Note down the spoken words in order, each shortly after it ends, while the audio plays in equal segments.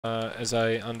as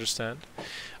I understand.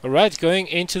 Alright, going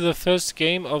into the first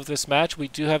game of this match, we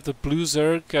do have the Blue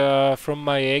Zerg from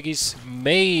Maegis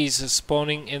Maze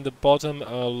spawning in the bottom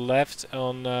left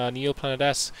on Neoplanet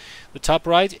S. The top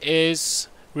right is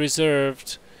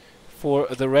reserved for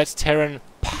the Red Terran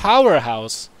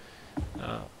Powerhouse,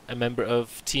 a member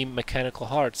of Team Mechanical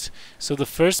Hearts. So the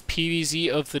first PvZ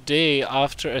of the day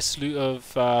after a slew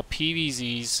of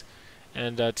PvZs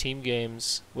and team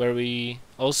games where we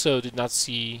also did not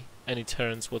see any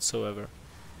Terrans whatsoever.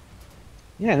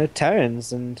 Yeah, no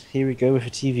Terrans, and here we go with a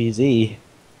TVZ.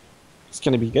 It's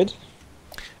going to be good.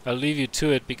 I'll leave you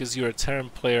to it because you're a Terran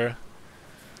player.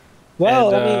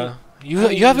 Well, And I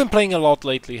you have been playing a lot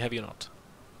lately, have you not?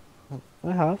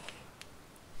 I have.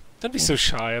 Don't be so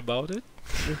shy about it.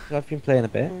 I've been playing a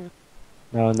bit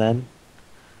now and then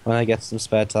when I get some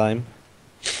spare time.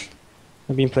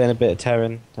 I've been playing a bit of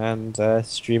Terran and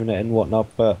streaming it and whatnot,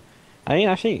 but I mean,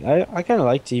 I think I kind of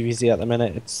like TVZ at the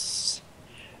minute. It's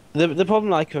the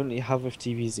problem I currently have with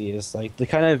TVZ is like the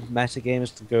kind of meta game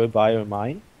is to go buy or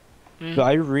mine, but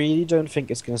I really don't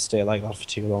think it's going to stay like that for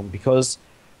too long because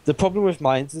the problem with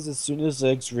mines is as soon as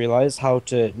Zergs realize how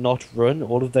to not run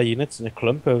all of their units in a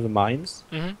clump over mines,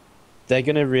 they're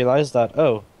going to realize that,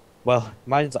 oh, well,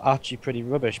 mines are actually pretty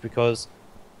rubbish because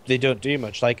they don't do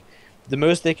much. Like, the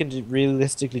most they can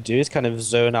realistically do is kind of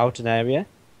zone out an area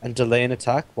and delay an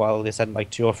attack while they send like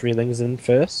 2 or 3 lings in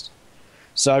first.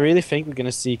 So I really think we're going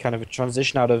to see kind of a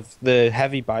transition out of the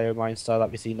heavy biomine style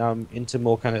that we see now into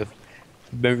more kind of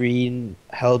marine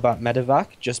Hellbat medevac,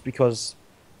 just because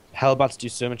Hellbats do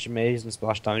so much amazing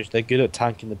splash damage. They're good at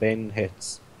tanking the Bane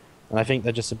hits. And I think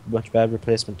they're just a much better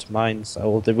replacement to mines.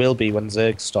 Or they will be when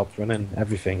Zerg stop running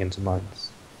everything into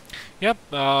mines. Yep,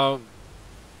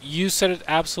 you said it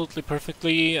absolutely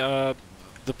perfectly.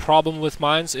 The problem with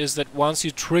mines is that once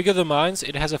you trigger the mines,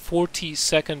 it has a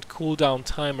 40-second cooldown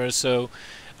timer. So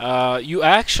you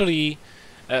actually,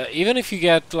 even if you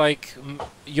get like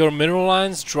your mineral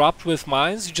lines dropped with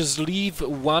mines, you just leave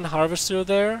one harvester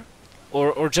there,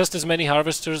 or just as many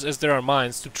harvesters as there are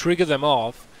mines to trigger them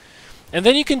off. And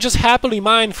then you can just happily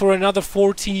mine for another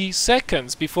 40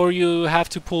 seconds before you have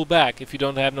to pull back if you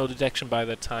don't have no detection by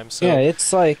that time. So yeah,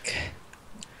 it's like,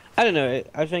 I don't know.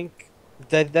 I think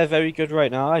they're very good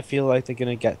right now. I feel like they're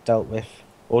gonna get dealt with,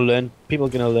 or people are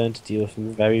gonna learn to deal with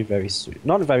them very, very soon.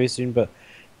 Not very soon, but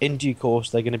in due course,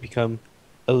 they're gonna become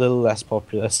a little less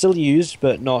popular. Still used,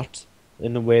 but not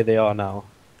in the way they are now.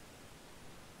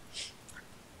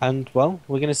 And well,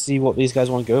 we're gonna see what these guys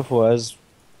want to go for. As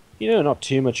you know, not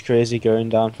too much crazy going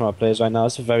down from our players right now.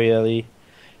 It's a very early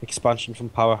expansion from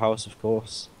Powerhouse, of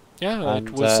course. yeah, And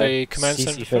it was a command CC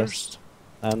center first.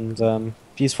 And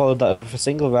he's followed that with a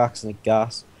single Rax and a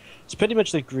gas. It's pretty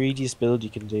much the greediest build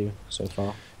you can do so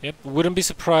far. Yep, wouldn't be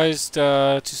surprised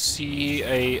to see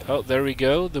a... Oh, there we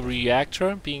go, the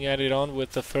reactor being added on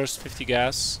with the first 50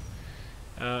 gas.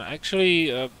 Actually,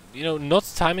 you know,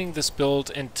 not timing this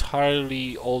build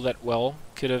entirely all that well.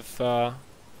 Could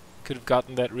have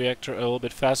gotten that reactor a little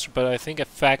bit faster, but I think a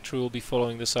factory will be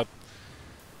following this up.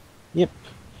 Yep.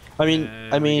 I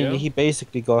mean, he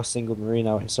basically got a single marine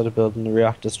out instead of building the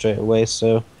reactor straight away.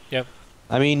 So, yep.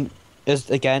 I mean,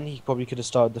 again, he probably could have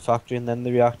started the factory and then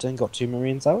the reactor and got 2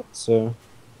 marines out. So,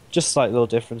 just slight little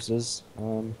differences.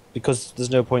 Because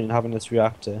there's no point in having this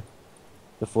reactor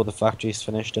before the factory's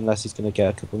finished unless he's going to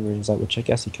get a couple of marines out, which I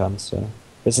guess he can. So,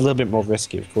 it's a little bit more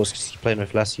risky, of course, because he's playing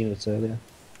with less units earlier.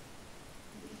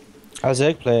 As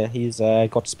a Zerg player, he's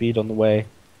got speed on the way.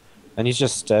 And he's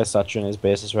just saturating his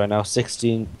bases right now.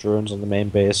 16 drones on the main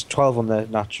base, 12 on the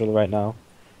natural right now.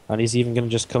 And he's even going to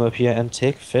just come up here and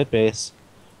take third base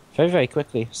very, very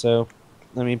quickly. So,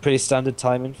 I mean, pretty standard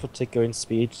timing for going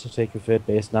speed to take a third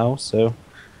base now. So,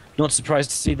 not surprised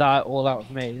to see that all out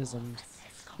of Maze. And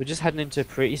we're just heading into a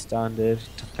pretty standard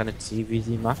kind of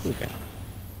TVZ map again.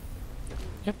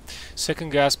 Yep. Second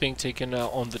gas being taken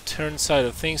on the turn side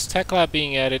of things. Tech lab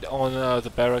being added on the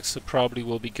barracks, so probably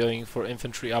will be going for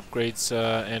infantry upgrades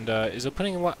and is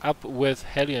opening up with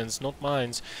Hellions, not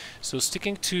mines. So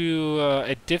sticking to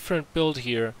a different build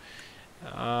here,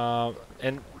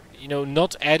 and you know,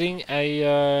 not adding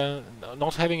a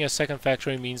not having a second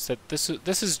factory means that this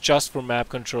is just for map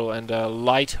control and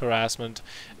light harassment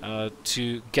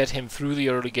to get him through the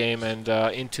early game and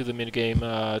into the mid game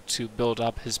to build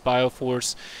up his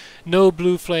bioforce. No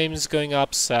blue flames going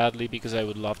up, sadly, because I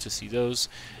would love to see those.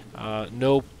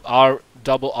 No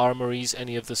double armories,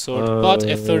 any of the sort, but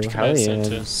a third command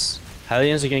center.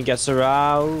 Hellions are going to get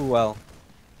surrounded. Well,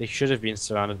 they should have been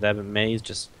surrounded there, but Maze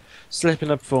just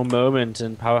slipping up for a moment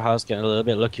and Powerhouse getting a little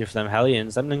bit lucky for them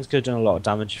Hellions. Them things could have done a lot of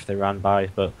damage if they ran by,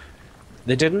 but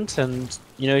they didn't, and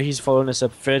he's following us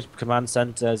up third command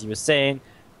center, as you were saying.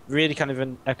 Really kind of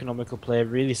an economical play,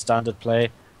 really standard play.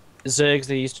 Zergs,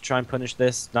 they used to try and punish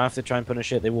this. Now if they try and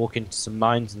punish it, they walk into some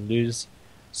mines and lose.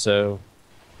 So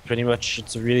pretty much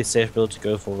it's a really safe build to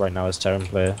go for right now as a Terran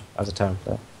player.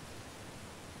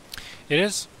 It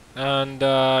is. And,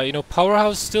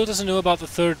 Powerhouse still doesn't know about the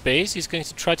third base. He's going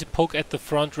to try to poke at the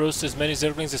front, roast as many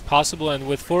Zerglings as possible, and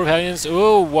with 4 Hellions,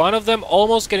 one of them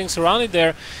almost getting surrounded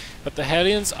there. But the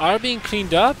Hellions are being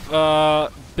cleaned up,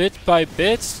 bit by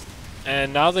bit,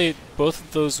 and now both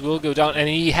of those will go down. And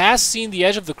he has seen the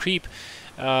edge of the creep,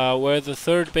 where the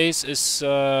third base is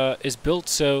built,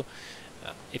 so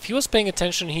if he was paying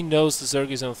attention, he knows the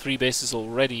Zerg is on 3 bases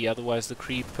already, otherwise the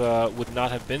creep would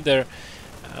not have been there.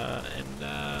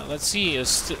 Let's see,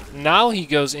 now he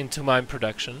goes into mine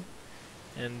production,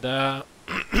 and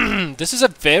this is a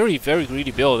very, very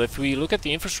greedy build. If we look at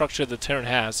the infrastructure the Terran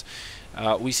has,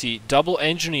 we see double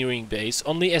engineering base,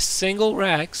 only a single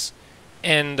Rax,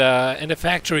 and a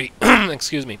factory,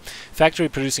 excuse me, factory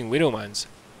producing widow mines.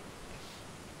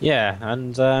 Yeah,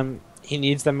 and he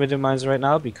needs them widow mines right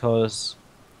now because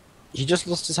he just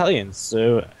lost his Hellions.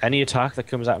 So any attack that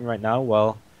comes at him right now,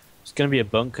 well, there's going to be a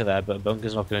bunker there, but a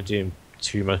bunker's not going to do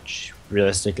too much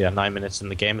realistically at 9 minutes in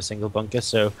the game, a single bunker.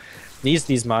 So he needs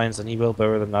these mines, and he will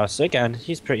burrow them now. So again,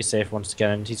 he's pretty safe once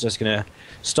again, and he's just going to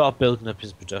start building up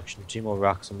his production. 2 more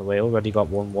racks on the way, already got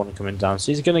one coming down.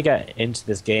 So he's going to get into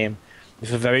this game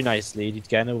with a very nice lead. He's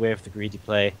getting away with the greedy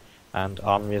play and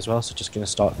armory as well, so just going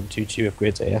to start them 2-2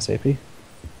 upgrades ASAP.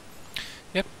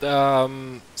 Yep,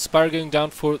 Spire going down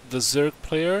for the Zerg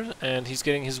player, and he's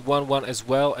getting his 1-1 as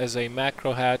well as a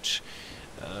macro hatch,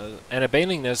 and a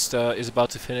Baneling Nest is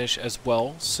about to finish as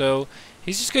well. So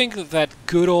he's just going with that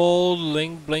good old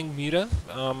Ling Bling Muta,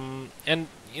 and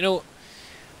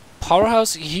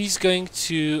Powerhouse, he's going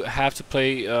to have to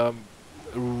play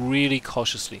really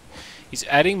cautiously. He's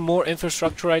adding more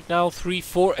infrastructure right now,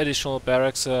 3-4 additional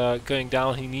barracks going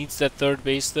down. He needs that third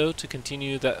base though to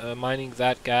continue mining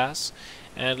that gas.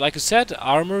 And like I said,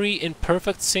 armory in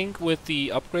perfect sync with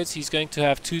the upgrades. He's going to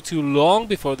have 2-2 long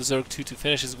before the Zerg 2-2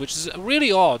 finishes, which is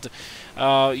really odd.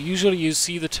 Usually you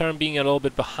see the Terran being a little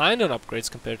bit behind on upgrades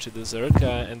compared to the Zerg,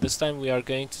 and this time we are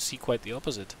going to see quite the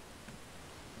opposite.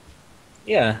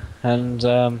 Yeah, and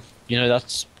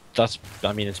that's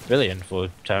I mean, it's brilliant for a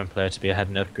Terran player to be ahead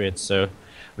in upgrades, so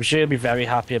I'm sure he'll be very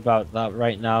happy about that.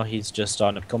 Right now he's just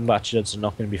starting up combat shields, so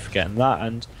not going to be forgetting that,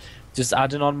 and just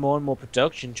adding on more and more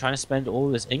production, trying to spend all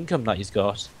this income that he's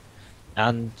got.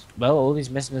 And, well, all he's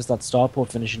missing is that starport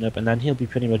finishing up, and then he'll be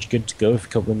pretty much good to go with a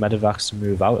couple of medevacs to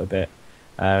move out a bit.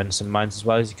 And some mines as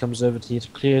well as he comes over to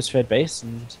clear his third base,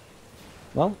 and,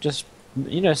 well, just,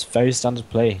 it's very standard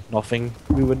play. Nothing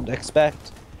we wouldn't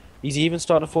expect. He's even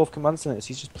starting a 4th command center, so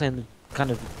he's just playing the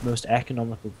kind of most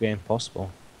economical game possible.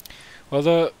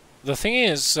 Well, the thing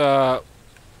is, well,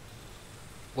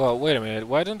 wait a minute,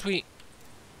 why don't we...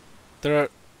 The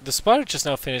Spire just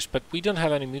now finished, but we don't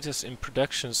have any mutas in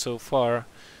production so far.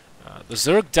 The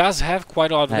Zerg does have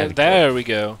quite a lot. There we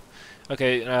go.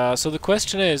 Okay, so the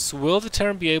question is, will the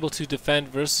Terran be able to defend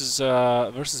versus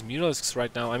Mutalisks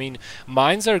right now? I mean,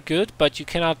 mines are good, but you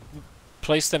cannot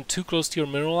place them too close to your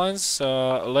mineral lines,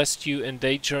 lest you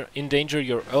endanger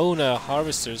your own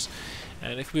harvesters.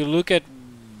 And if we look at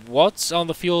what's on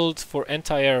the field for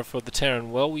anti-air for the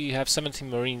Terran, well, we have 17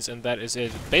 Marines, and that is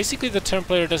it. Basically, the Terran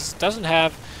player doesn't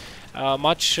have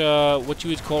much what you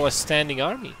would call a standing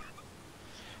army.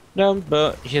 No,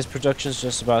 but his production's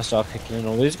just about to start kicking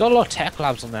in. He's got a lot of tech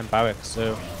labs on them barracks,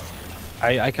 so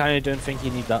I kind of don't think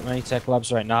you need that many tech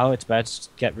labs right now. It's better to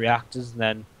get reactors, and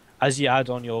then as you add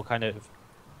on your kind of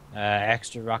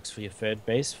extra racks for your third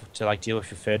base to like deal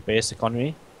with your third base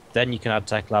economy, then you can add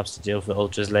tech labs to deal with the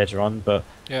ultras later on. But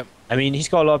yeah, I mean, he's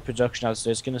got a lot of production out, so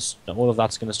it's all of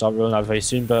that's gonna start rolling out very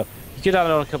soon. But he could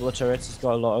add on a couple of turrets. He's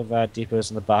got a lot of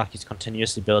depots in the back. He's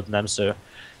continuously building them, so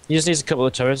he just needs a couple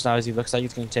of turrets now. As he looks like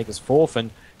he's going to take his 4th,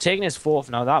 and taking his 4th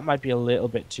now, that might be a little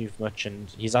bit too much, and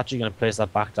he's actually going to place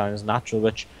that back down as natural,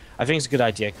 which I think is a good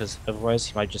idea, because otherwise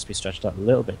he might just be stretched out a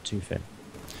little bit too thin.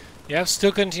 Yeah,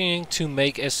 still continuing to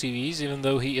make SCVs, even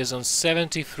though he is on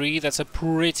 73. That's a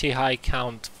pretty high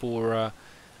count for a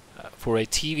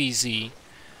TVZ.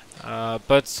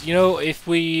 But if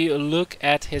we look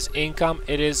at his income,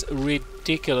 it is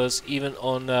ridiculous, even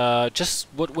on just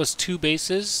what was 2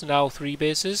 bases, now 3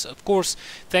 bases. Of course,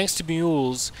 thanks to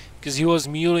mules, because he was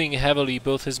muling heavily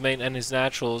both his main and his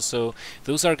naturals, so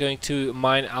those are going to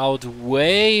mine out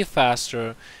way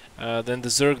faster than the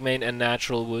Zerg main and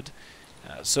natural would.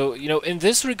 So, you know, in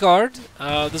this regard,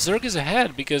 the Zerg is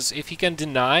ahead, because if he can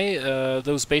deny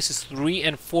those bases 3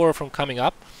 and 4 from coming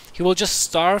up, he will just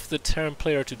starve the Terran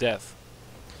player to death.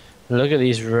 Look at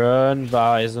these run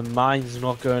bys. The mine's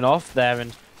not going off there,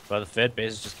 and well, the third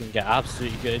base is just going to get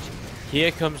absolutely good.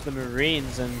 Here comes the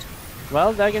Marines, and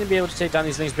well, they're going to be able to take down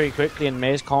these things pretty quickly, and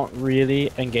Maze can't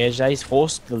really engage there. He's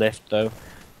forced the lift though,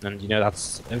 and you know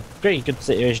that's a pretty good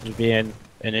situation to be in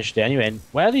initially. Anyway, and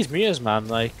where are these mirrors, man?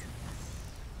 Like,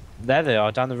 there they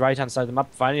are, down the right-hand side of the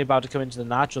map. Finally about to come into the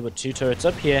natural, but 2 turrets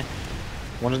up here.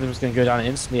 One of them is going to go down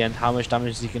instantly, and how much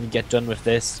damage is he going to get done with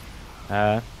this?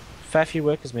 Fair few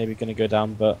workers maybe going to go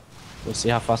down, but we'll see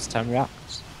how fast the time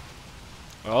reacts.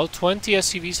 Well, 20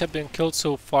 SCVs have been killed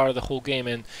so far the whole game,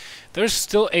 and there's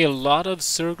still a lot of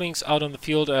Zerglings out on the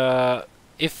field.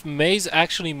 If Maze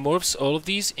actually morphs all of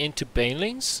these into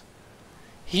Banelings,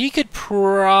 he could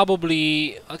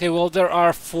probably... Okay, well, there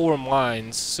are 4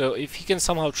 mines, so if he can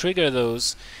somehow trigger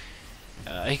those,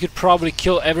 he could probably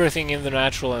kill everything in the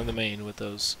natural and the main with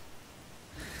those.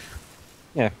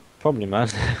 Yeah, probably, man.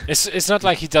 It's not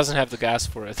like he doesn't have the gas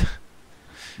for it.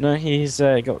 No, he's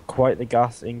got quite the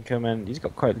gas income, and he's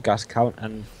got quite the gas count,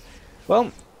 and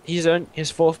well, his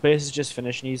 4th base is just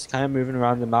finished, and he's kind of moving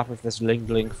around the map with this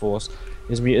Ling force.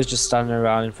 His meter's just standing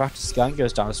around. In fact, his scan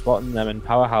goes down, spotting them in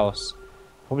Powerhouse.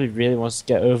 Probably really wants to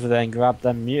get over there and grab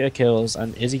them meter kills,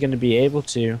 and is he going to be able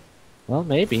to? Well,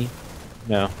 maybe.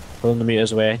 No, pulling the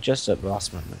meters away just at the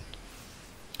last moment.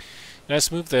 Nice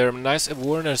move there, nice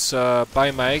awareness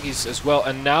by Maegis as well.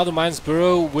 And now the mines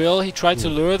burrow. Will he try to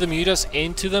lure the mutas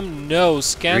into them? No,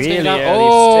 scans really down.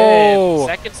 Oh!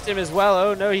 Stim. Second stim as well.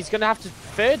 Oh no, he's going to have to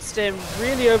third stim.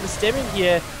 Really overstimming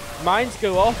here. Mines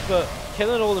go off, but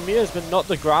killing all the mutas, but not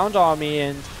the ground army.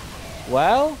 And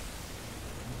well,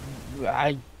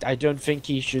 I don't think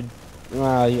he should.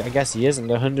 Well, I guess he isn't.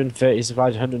 130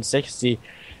 survived 160.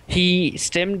 He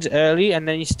stimmed early, and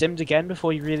then he stimmed again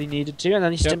before he really needed to, and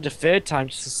then he stimmed a 3rd time,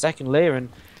 just a second layer, and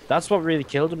that's what really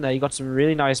killed him there. He got some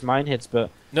really nice mine hits,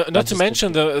 but... No, not to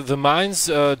mention, the mines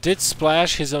did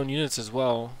splash his own units as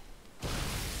well.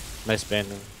 Nice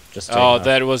banding. Oh,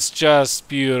 that was just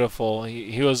beautiful.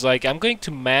 He was like, I'm going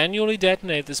to manually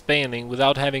detonate this banding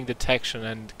without having detection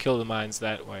and kill the mines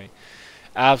that way.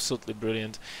 Absolutely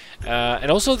brilliant.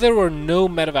 And also there were no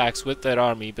medevacs with that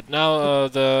army, but now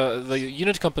the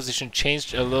unit composition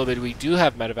changed a little bit. We do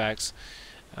have medevacs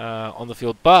on the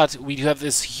field, but we do have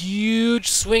this huge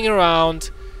swing around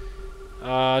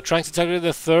trying to target the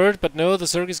 3rd, but no, the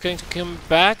Zerg is going to come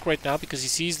back right now because he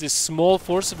sees this small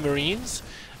force of Marines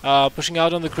pushing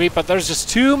out on the creep, but there's just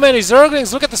too many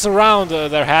Zerglings. Look at this around.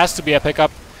 There has to be a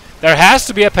pickup. There has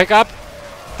to be a pickup.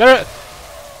 There...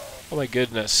 Oh my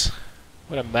goodness.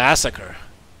 What a massacre.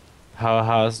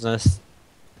 Powerhouseness,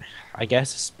 I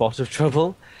guess, a spot of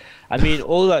trouble. I mean,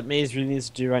 all that Maze really needs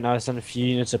to do right now is send a few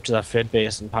units up to that 3rd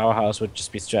base, and Powerhouse would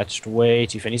just be stretched way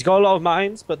too thin. He's got a lot of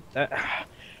mines, but they're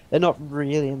not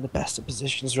really in the best of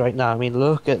positions right now. I mean,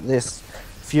 look at this.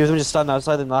 A few of them just standing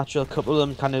outside the natural, a couple of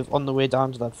them kind of on the way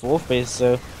down to that 4th base,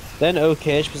 so they're in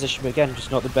okay position, but again,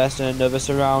 just not the best in a nervous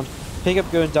around. Pickup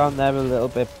going down there a little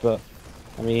bit, but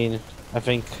I mean, I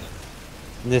think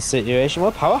in this situation,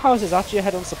 well, Powerhouse is actually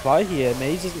ahead on supply here.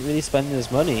 Maze isn't really spending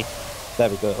his money. There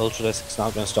we go, Ultralisk is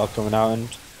now going to start coming out, and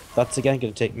that's again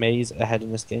going to take Maze ahead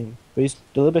in this game. But he's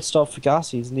a little bit stopped for gas.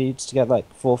 He needs to get like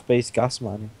 4th base gas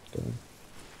mining going.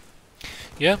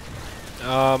 Yeah.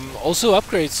 Also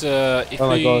upgrades.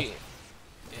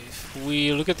 If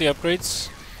we look at the upgrades,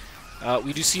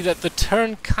 we do see that the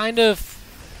turn kind of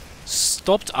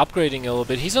stopped upgrading a little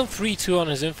bit. He's on 3-2 on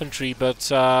his infantry, but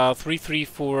 3-3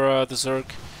 for the Zerg.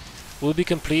 Will be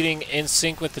completing in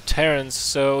sync with the Terrans,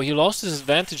 so he lost his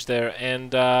advantage there,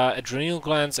 and adrenal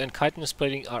glands and chitinous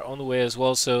plating are on the way as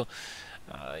well, so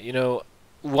you know,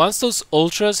 once those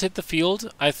ultras hit the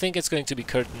field, I think it's going to be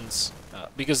curtains,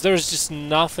 because there's just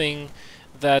nothing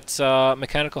that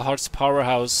Mechanical Hearts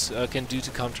Powerhouse can do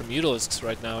to counter Mutalisks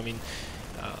right now. I mean,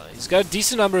 he's got a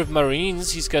decent number of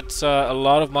Marines, he's got a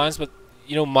lot of mines, but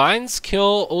you know, mines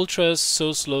kill ultras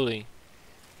so slowly.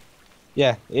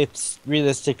 Yeah, it's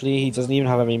realistically, he doesn't even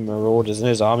have any Marauders in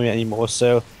his army anymore,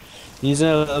 so he's in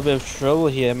a little bit of trouble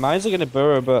here. Mines are going to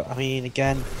burrow, but I mean,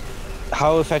 again,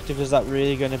 how effective is that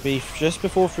really going to be? Just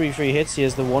before 3-3 hits, he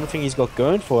is the one thing he's got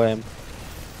going for him.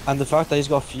 And the fact that he's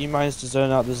got a few mines to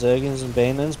zone out the Zergans and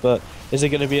Banelings, but is it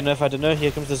going to be enough? I don't know.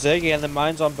 Here comes the Zerg again, the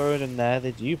mines aren't burrowed in there,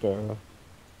 they do burrow.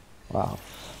 Wow.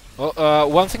 Well,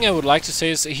 one thing I would like to say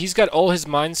is he's got all his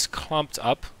mines clumped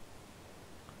up.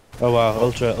 Oh wow,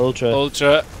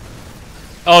 Ultra.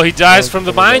 Oh, he dies Oh, from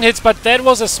the there we mine go. hits, but that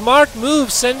was a smart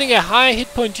move, sending a high hit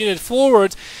point unit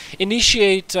forward,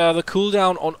 initiate the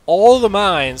cooldown on all the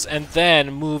mines, and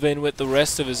then move in with the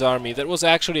rest of his army. That was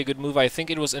actually a good move. I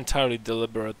think it was entirely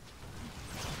deliberate.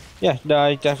 Yeah, no,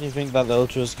 I definitely think that the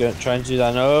Ultras trying to do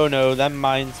that. No, no, them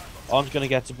mines aren't going to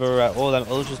get to Burrow at all. Them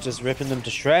Ultras just ripping them to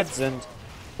shreds, and,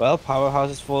 well, Powerhouse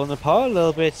is falling apart a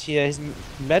little bit here. His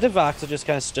medevacs are just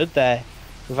kind of stood there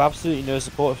with absolutely no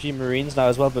support. A few Marines now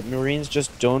as well, but Marines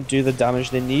just don't do the damage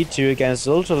they need to against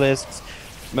Ultralisks.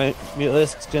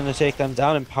 Mutalisk's going to take them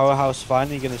down, and Powerhouse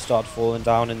finally going to start falling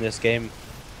down in this game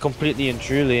completely and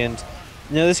truly, and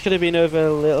this could have been over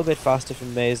a little bit faster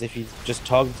from Maze if he just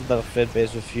targeted that third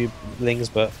base with a few lings,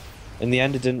 but in the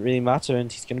end it didn't really matter, and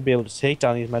he's going to be able to take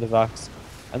down these medevacs.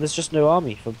 And there's just no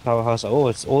army for Powerhouse at all.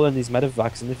 It's all in these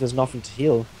medevacs, and if there's nothing to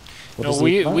heal, what No, does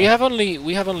he we have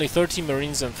only 13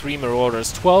 Marines and 3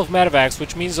 Marauders, 12 medevacs,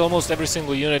 which means almost every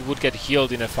single unit would get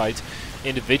healed in a fight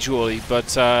individually.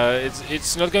 But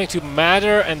it's not going to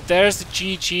matter. And there's the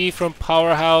GG from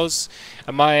Powerhouse.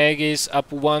 Maegis up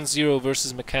 1-0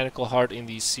 versus Mechanical Heart in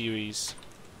these series.